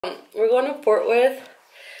We're going to Fort Worth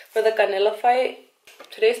for the Canelo fight.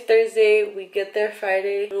 Today's Thursday. We get there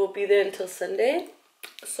Friday. We'll be there until Sunday.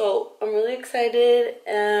 So I'm really excited,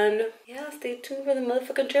 and yeah, stay tuned for the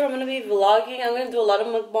motherfucking trip. I'm gonna be vlogging. I'm gonna do a lot of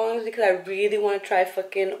mukbangs because I really want to try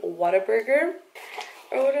fucking Whataburger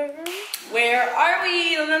or whatever. Where are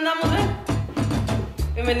we? ¿Dónde andamos?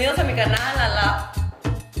 Bienvenidos a mi canal, a la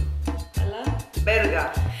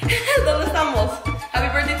verga. ¿Dónde estamos? Happy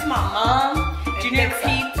birthday to my mom. Junior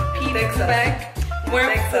Pete back.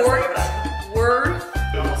 We're in Fort Worth.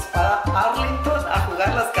 Vamos para Arlington a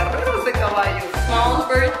jugar las carreras de caballos. Small's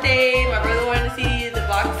birthday. My brother wanted to see the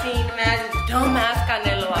boxing match. Dumbass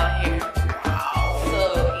Canelo out here. Wow.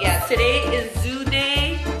 So yeah, today is zoo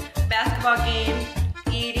day. Basketball game.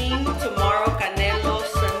 Eating. Tomorrow Canelo.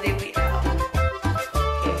 Sunday we out.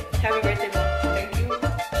 Okay. Happy birthday, Mom. Thank you.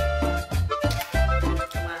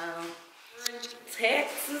 Wow. We're in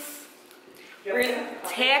Texas. We're in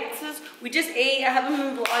Texas. We just ate. I haven't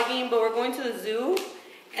been vlogging, but we're going to the zoo.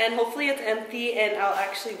 And hopefully it's empty and I'll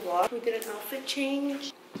actually vlog. We did an outfit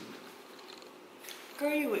change.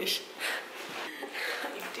 Girl, you wish. I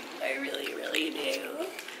do. I really, really do.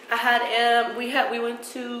 We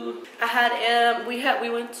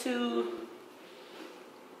went to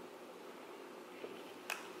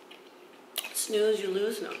Snooze, you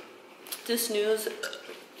lose? No. To Snooze.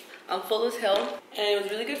 I'm full as hell. And it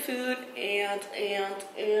was really good food and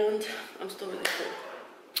I'm still really full.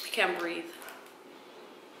 I can't breathe.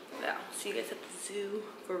 Yeah, see you guys at the zoo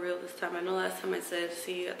for real this time. I know last time I said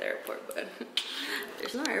see you at the airport, but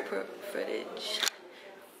there's no airport footage.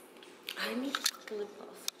 I need fucking lip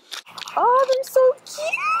gloss. Oh, they're so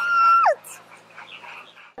cute!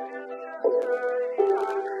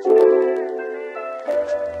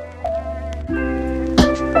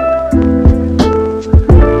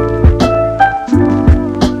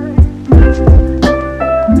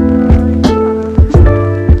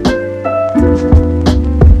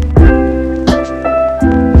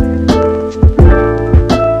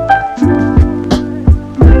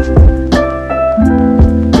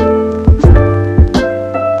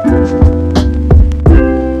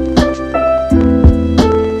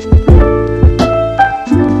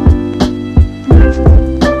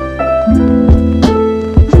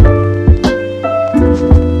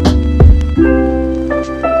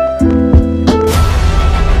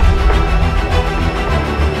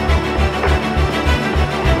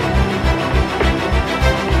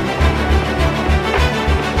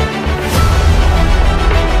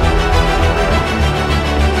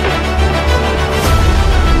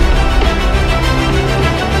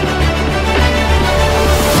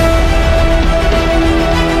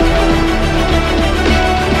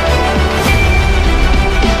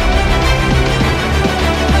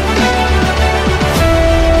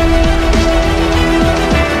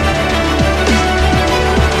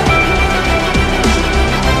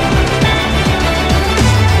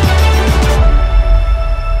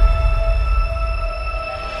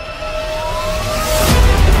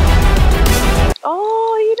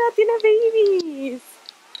 Babies.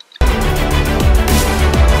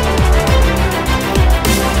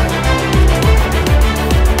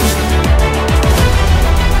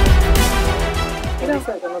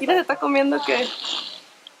 Mira, se está comiendo qué.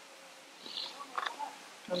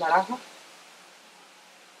 ¿La naranja?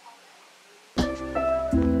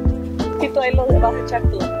 Y tú ahí lo vas a echar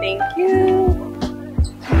tú. Thank you.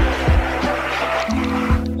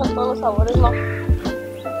 Con todos los sabores, ¿no?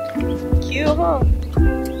 Cute, huh?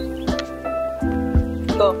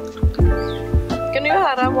 Go. ¿Que no ibas a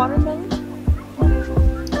agarrar watermelon?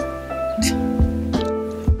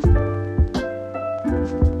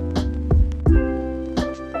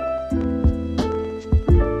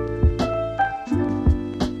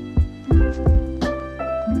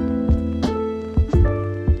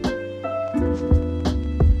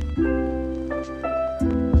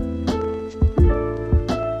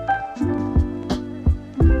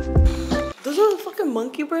 Those are the fucking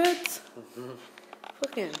monkey breads?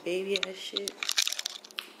 Fucking baby ass shit.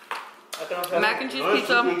 Mac and cheese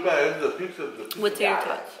pizza with tater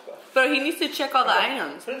tots. But he needs to check all the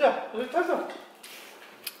items.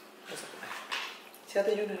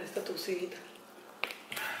 Fíjate, Junior, esta tu siguita.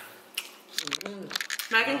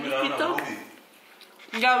 Mac and cheese pizza?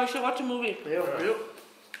 Yeah, we should watch a movie.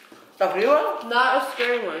 ¿Está frío? Not a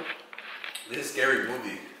scary one. This is a scary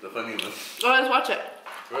movie, the funny one. Oh, let's watch it.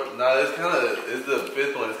 Nah, it's the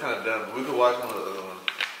fifth one, it's kind of dumb. We could watch one of the other ones.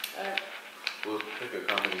 Alright. We'll pick a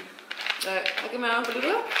comedy. Alright, ¿hay que me hagan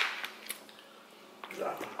película?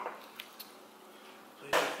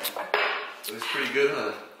 It's pretty good,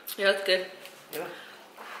 huh? Yeah, that's good. Yeah.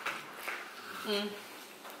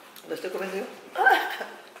 ¿Lo estoy comiendo yo?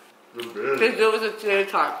 Good bread. Let's do it with a tater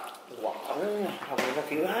tot. Wow, abriendo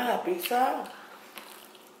aquí la pizza.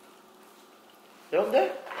 ¿De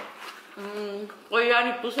dónde? Oye, ya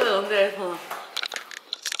ni puse de dónde es. Hold on.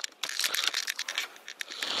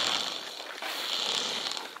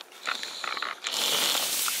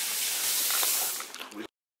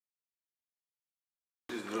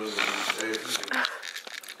 Just noodles and eggs.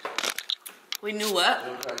 We knew what? You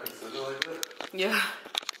don't crack and sizzle like that? Yeah.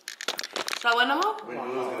 ¿Está buena, Mo? We knew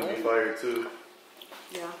it was gonna be fire too.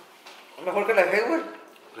 Yeah. Mejor que la Hayward.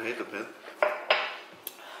 I hate the pen.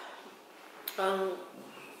 Um,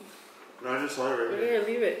 No, I just saw it right we're here.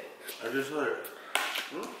 gonna leave it. I just saw it.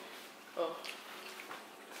 Oh.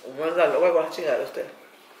 Manda luego a la chingada de usted.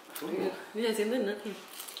 Ni se siente nada.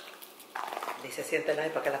 Ni se siente nadie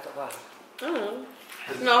para que la tomara.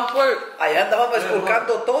 No, por... Allá andábamos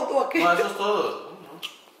esculcando todo aquí. No, eso es todo.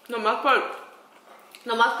 Nomás por...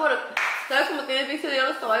 Nomás por... ¿Sabes cómo tienes visto de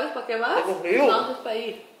los caballos? ¿Para qué vas? Tengo frío. No, es para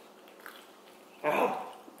ir. Ajá.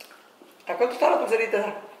 ¿A cuánto está la pulserita?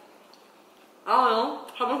 I don't know.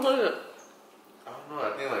 How much was it? I don't know,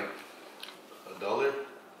 I think like $1.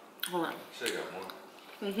 Hold on. Shit, got more.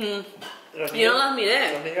 Los Yo no niños, las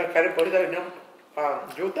miré. los niños acá ahorita venían a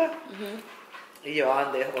Utah y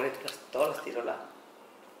llevaban de esas bonitas todas las tirolas.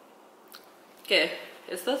 ¿Qué?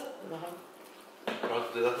 ¿Estas? Ajá. Pero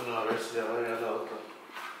te das una vez y ya va a llegar la otra.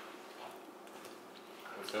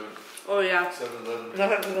 Oh, ya. 7-Eleven. No,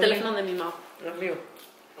 no, no, Teléfono de mi mamá. no es mío.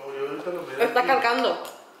 Oh, yo ahorita lo miré. Está cargando.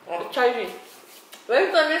 Ah. It's charging.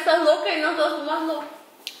 ¿Ves? También estás loca y no estás fumando.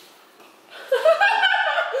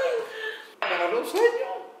 Me agarró un sueño.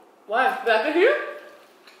 Why? ¿Back in here?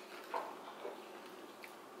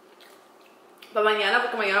 Para mañana,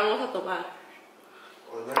 porque mañana vamos a tomar.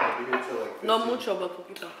 Oh, they're gonna be here till like 15. No mucho, pero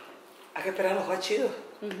poquito. Hay que esperar a los guachidos.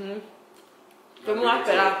 Yo me voy a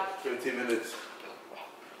esperar. 15 minutes.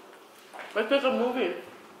 Let's pick a movie.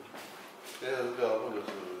 Yeah, let's go. I'm gonna go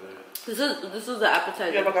over there. This is the ¿Y el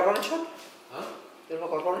appetizer. macarrón, Sean? ¿Ah? ¿Y el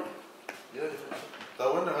macarrón? Yeah, está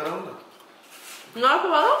buena, agarra una. ¿No lo has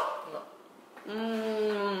probado? No.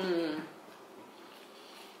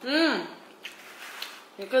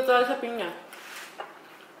 ¿Y qué tal esa piña?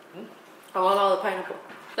 I want all the pineapple.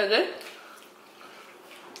 Is that good?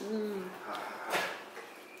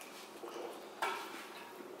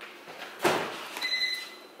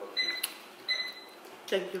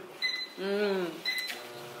 Thank you.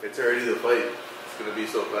 It's already the fight. It's gonna be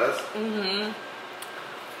so fast. We're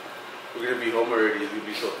gonna be home already. It's gonna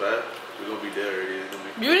be so fast. We're gonna be there already. It's gonna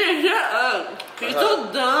be... You didn't shut up. You're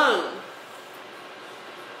so dumb.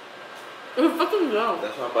 You're fucking dumb.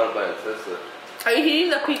 That's why I'm about to buy a Tesla. Are you eating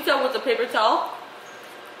the pizza with the paper towel?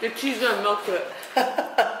 The cheese gonna melt to it.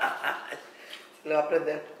 Le va a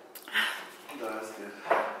prender. No, that's good.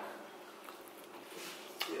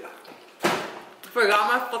 Yeah.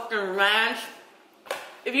 Forgot my fucking ranch.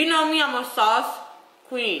 If you know me, I'm a sauce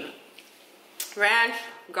queen. Ranch,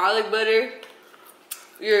 garlic butter,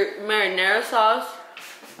 your marinara sauce.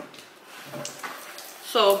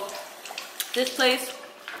 So, this place,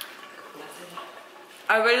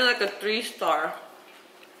 I rated like a 3-star.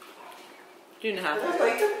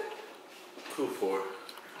 3.5. Cool 4.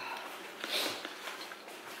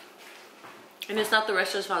 And it's not the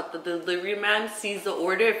restaurant's fault. The delivery man sees the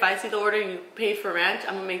order. If I see the order and you pay for ranch,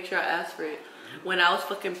 I'm gonna make sure I ask for it. When I was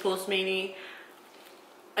fucking Postmating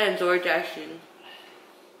and door dashing.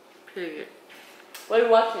 Period. What are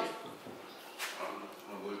you watching?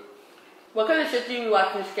 I'm good. What kind of shit do you be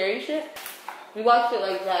watching? Scary shit? You watch it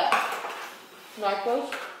like that?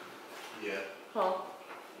 Narcos? Yeah. Huh?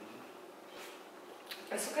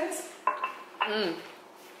 ¿Eso qué es?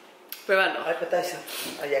 Pruébalo. Appetizer.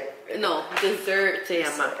 Allá. No, dessert se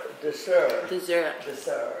llama. Dessert. Dessert.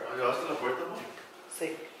 Dessert. ¿Ya vas a la puerta, no?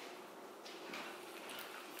 Sí.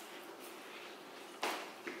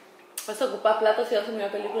 ¿Vas a ocupar platos y vas a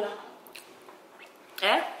mirar película?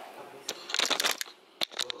 ¿Eh?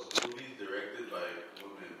 Movies directed by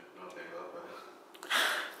women. No, thank God.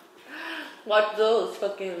 Watch those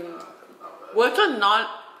fucking... What's a non...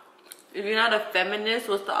 If you're not a feminist,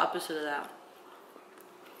 what's the opposite of that?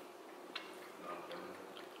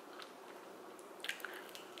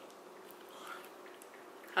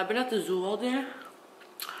 I've been at the zoo all day,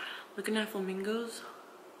 looking at flamingos,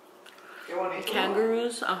 Qué bonito.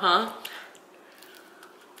 kangaroos.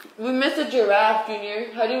 We missed a giraffe,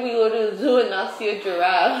 Junior. How did we go to the zoo and not see a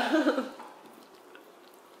giraffe?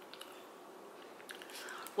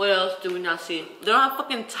 What else do we not see? They don't have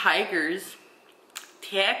fucking tigers.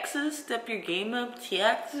 Texas, step your game up.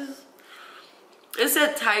 Texas. It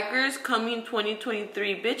said Tigers coming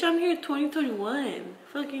 2023. Bitch, I'm here 2021.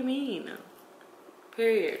 Fuck you mean?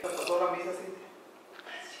 Period.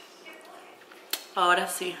 Ahora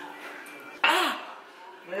sí. Ah.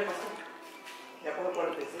 No ya pasó. Ya pasó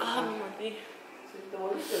 45. Ah, me mordí. Sí, te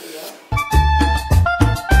volviste a olvidar.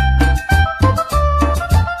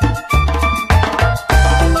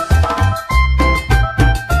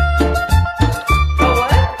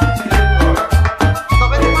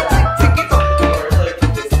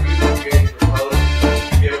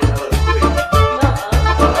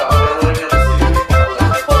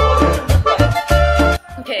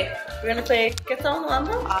 ¿Qué estamos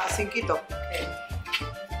jugando? Ah, cinquito.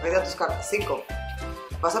 Voy a dar tus cartas. 5.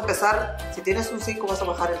 Vas a empezar, si tienes un 5 vas a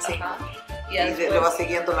bajar el 5. Y le vas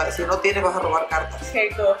siguiendo. Si no tienes vas a robar cartas.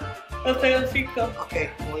 Ok, go. Yo tengo el 5. Ok,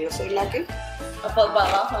 como yo soy Lucky. Pues va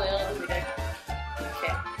abajo, yo no diré. Ok.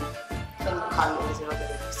 Jalo, si no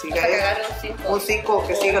tienes. Vas a cagar Un 5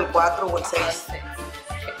 que siga el 4 o el 6.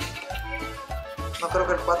 No creo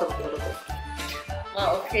que el 4 porque yo lo tengo.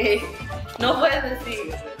 Ah, ok. No puedes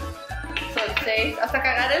decir. Son 6. ¿Hasta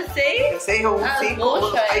cagar el 6? El 6 o un 5.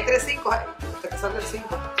 Bullshit. Hay 3 5 hasta que salga el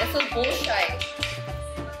 5. Eso es bullshit.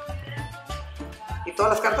 Y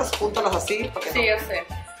todas las cartas júntalas así para que Sí, yo sé.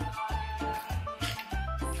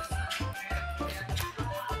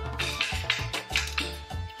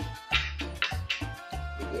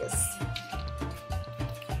 Yes.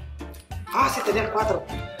 Ah, sí tenía el 4.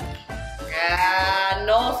 Ah,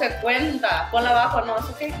 no se cuenta. Ponla abajo, no, es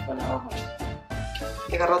ok. Ponla abajo.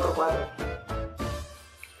 Y agarra otro 4.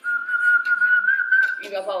 Y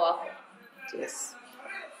va para abajo. Yes.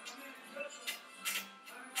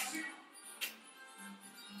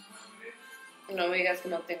 No me digas que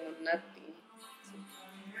no tengo nothing.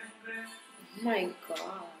 Oh my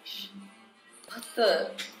gosh. What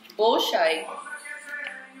the bullshit?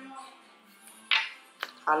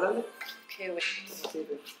 Jálale. Okay, wait. Sí,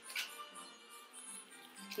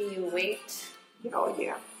 Can you wait? oh,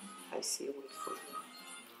 yeah. I see. Wait for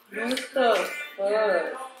you. What the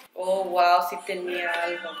fuck? Oh, wow, sí tenía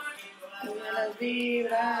algo. Mira las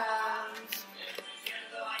vibras.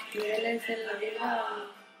 Míreles en la vibra.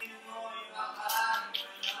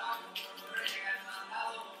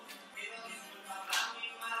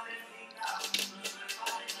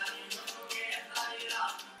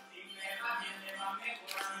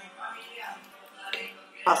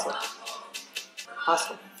 Paso.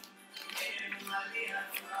 Paso.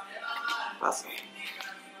 Paso.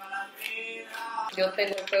 Yo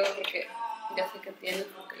tengo el juego porque ya sé que tienes,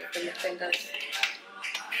 porque lo que me tengas.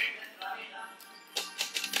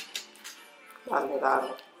 Dale,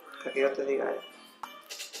 dale. Para que yo te diga.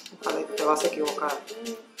 Ojalá te vas a equivocar.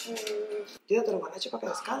 Yo te lo van a echar para que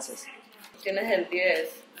descanses. Tienes el 10.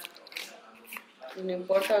 No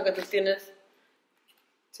importa que tú tienes.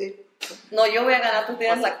 Sí. No, yo voy a ganar, tú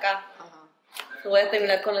tienes la K. Ajá. Voy a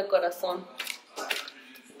terminar con el corazón.